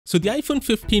So the iPhone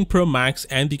 15 Pro Max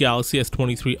and the Galaxy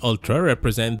S23 Ultra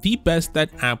represent the best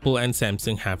that Apple and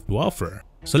Samsung have to offer.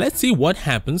 So let's see what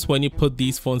happens when you put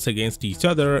these phones against each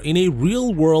other in a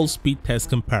real-world speed test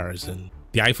comparison.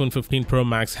 The iPhone 15 Pro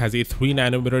Max has a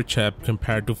 3nm chip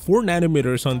compared to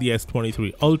 4nm on the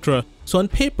S23 Ultra, so on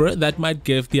paper that might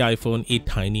give the iPhone a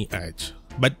tiny edge.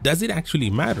 But does it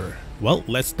actually matter? Well,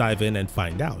 let's dive in and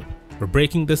find out. We're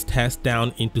breaking this test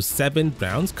down into 7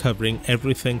 rounds covering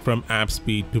everything from app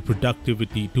speed to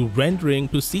productivity to rendering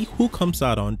to see who comes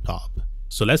out on top.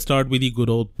 So let's start with the good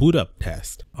old boot up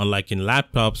test. Unlike in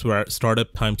laptops where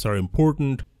startup times are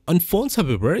important, on phones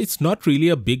however it's not really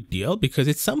a big deal because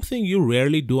it's something you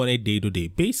rarely do on a day-to-day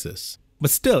basis. But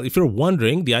still, if you're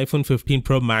wondering, the iPhone 15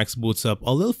 Pro Max boots up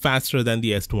a little faster than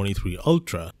the S23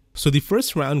 Ultra. So the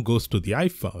first round goes to the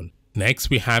iPhone. Next,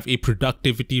 we have a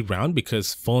productivity round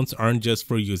because phones aren't just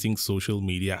for using social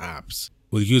media apps.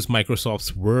 We'll use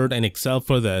Microsoft's Word and Excel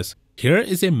for this. Here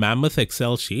is a mammoth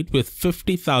Excel sheet with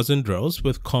 50,000 rows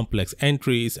with complex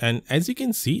entries, and as you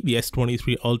can see, the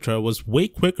S23 Ultra was way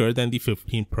quicker than the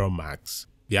 15 Pro Max.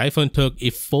 The iPhone took a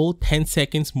full 10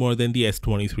 seconds more than the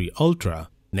S23 Ultra.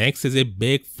 Next is a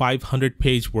big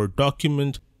 500-page Word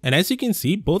document, and as you can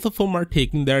see, both of them are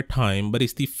taking their time, but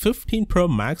it's the 15 Pro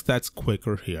Max that's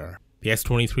quicker here. The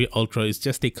S23 Ultra is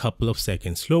just a couple of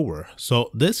seconds slower, so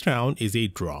this round is a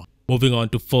draw. Moving on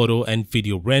to photo and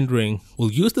video rendering,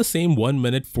 we'll use the same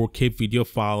 1-minute 4K video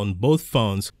file on both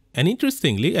phones, and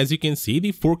interestingly, as you can see,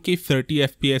 the 4K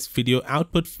 30fps video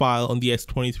output file on the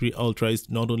S23 Ultra is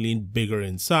not only bigger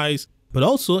in size, but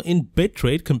also in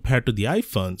bitrate compared to the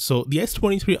iPhone, so the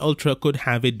S23 Ultra could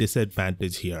have a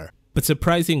disadvantage here. But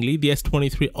surprisingly, the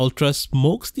S23 Ultra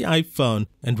smokes the iPhone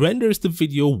and renders the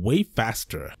video way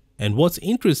faster. And what's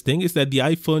interesting is that the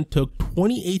iPhone took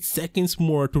 28 seconds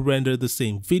more to render the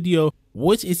same video,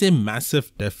 which is a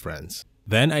massive difference.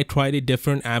 Then I tried a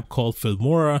different app called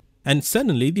Filmora, and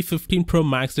suddenly the 15 Pro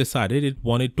Max decided it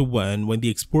wanted to win when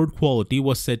the export quality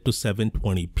was set to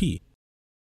 720p.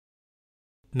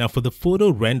 Now for the photo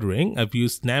rendering, I've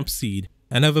used Snapseed,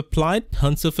 and I've applied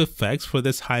tons of effects for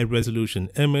this high resolution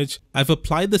image. I've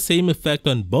applied the same effect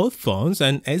on both phones,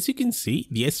 and as you can see,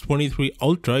 the S23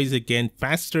 Ultra is again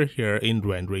faster here in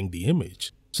rendering the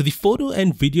image. So the photo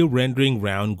and video rendering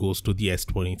round goes to the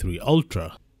S23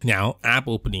 Ultra. Now, app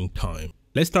opening time.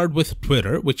 Let's start with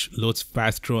Twitter, which loads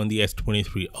faster on the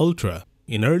S23 Ultra.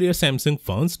 In earlier Samsung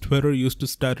phones, Twitter used to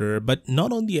stutter, but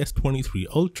not on the S23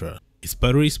 Ultra. It's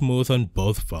buttery smooth on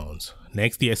both phones.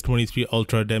 Next, the S23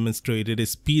 Ultra demonstrated a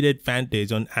speed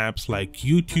advantage on apps like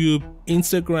YouTube,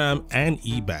 Instagram, and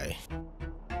eBay.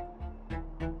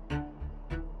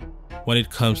 When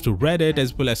it comes to Reddit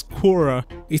as well as Quora,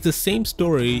 it's the same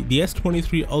story. The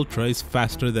S23 Ultra is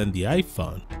faster than the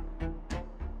iPhone.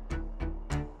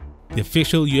 The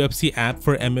official UFC app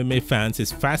for MMA fans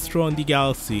is faster on the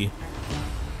Galaxy,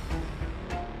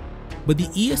 but the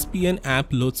ESPN app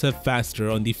loads up faster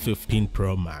on the 15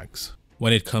 Pro Max.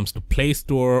 When it comes to Play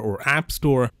Store or App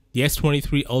Store, the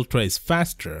S23 Ultra is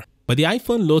faster, but the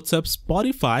iPhone loads up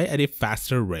Spotify at a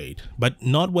faster rate, but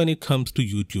not when it comes to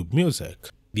YouTube Music.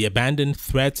 The abandoned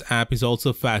Threads app is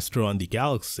also faster on the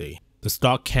Galaxy. The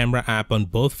stock camera app on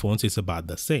both phones is about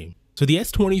the same. So the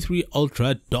S23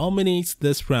 Ultra dominates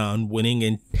this round, winning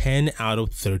in 10 out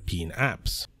of 13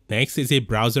 apps. Next is a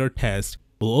browser test.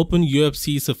 We'll open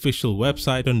UFC's official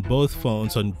website on both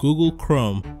phones on Google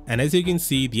Chrome, and as you can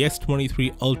see, the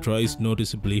S23 Ultra is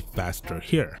noticeably faster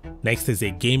here. Next is a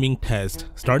gaming test,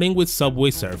 starting with Subway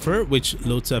Surfer, which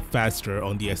loads up faster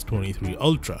on the S23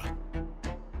 Ultra.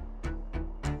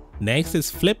 Next is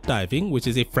flip diving, which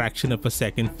is a fraction of a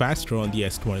second faster on the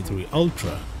S23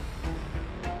 Ultra.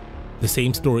 The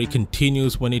same story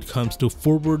continues when it comes to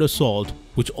forward assault,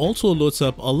 which also loads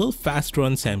up a little faster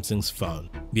on Samsung's phone.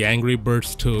 The Angry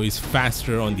Birds 2 is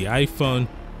faster on the iPhone.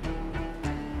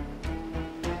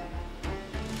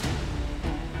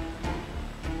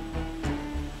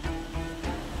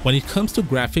 When it comes to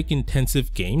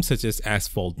graphic-intensive games such as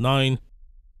Asphalt 9,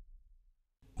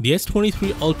 the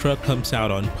S23 Ultra comes out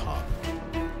on top.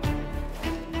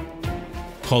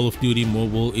 Call of Duty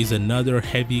Mobile is another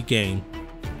heavy game,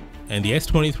 and the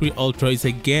S23 Ultra is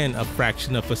again a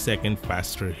fraction of a second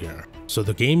faster here. So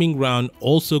the gaming round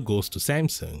also goes to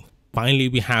Samsung. Finally,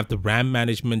 we have the RAM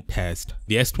management test.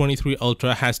 The S23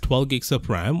 Ultra has 12 gigs of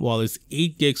RAM while it's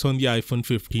 8 gigs on the iPhone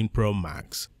 15 Pro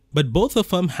Max. But both of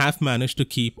them have managed to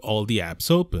keep all the apps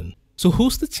open. So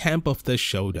who's the champ of this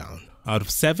showdown? Out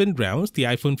of 7 rounds, the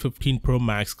iPhone 15 Pro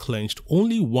Max clinched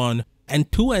only 1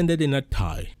 and 2 ended in a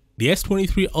tie. The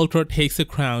S23 Ultra takes the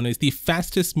crown as the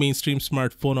fastest mainstream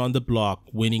smartphone on the block,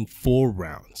 winning 4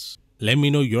 rounds. Let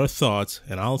me know your thoughts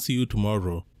and I'll see you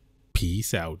tomorrow.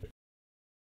 Peace out.